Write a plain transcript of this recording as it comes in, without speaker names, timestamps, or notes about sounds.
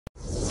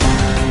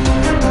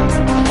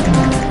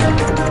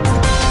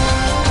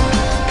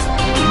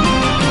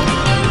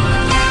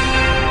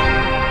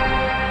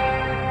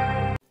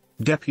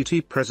Deputy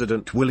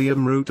President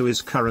William Ruto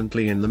is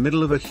currently in the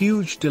middle of a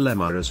huge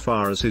dilemma as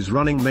far as his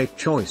running mate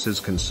choice is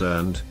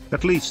concerned,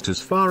 at least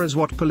as far as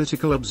what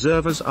political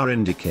observers are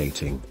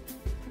indicating.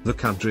 The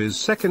country's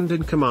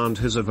second-in-command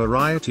has a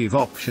variety of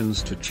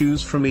options to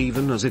choose from,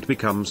 even as it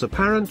becomes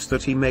apparent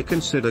that he may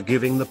consider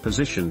giving the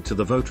position to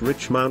the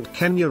vote-rich Mount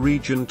Kenya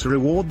region to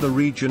reward the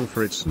region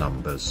for its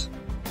numbers.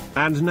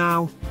 And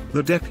now,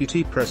 the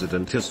deputy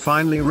president has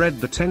finally read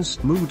the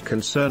tensed mood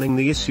concerning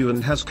the issue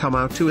and has come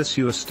out to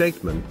issue a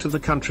statement to the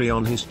country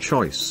on his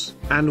choice,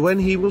 and when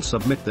he will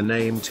submit the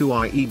name to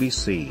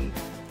IEBC.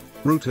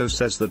 Ruto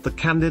says that the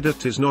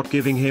candidate is not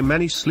giving him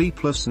any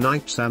sleepless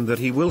nights and that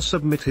he will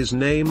submit his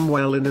name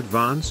well in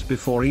advance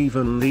before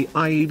even the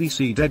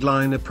IEBC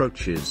deadline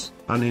approaches,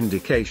 an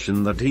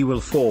indication that he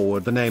will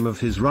forward the name of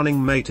his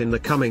running mate in the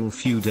coming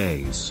few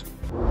days.